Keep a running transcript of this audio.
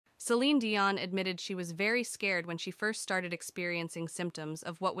Celine Dion admitted she was very scared when she first started experiencing symptoms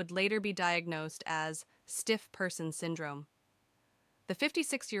of what would later be diagnosed as stiff person syndrome. The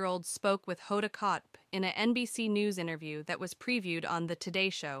 56-year-old spoke with Hoda Kotb in an NBC News interview that was previewed on The Today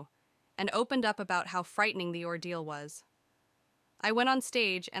Show and opened up about how frightening the ordeal was. "I went on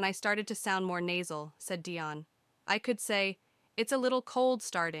stage and I started to sound more nasal," said Dion. "I could say, 'It's a little cold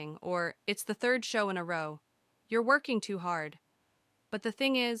starting,' or 'It's the third show in a row. You're working too hard.' But the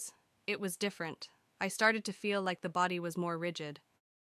thing is, it was different. I started to feel like the body was more rigid.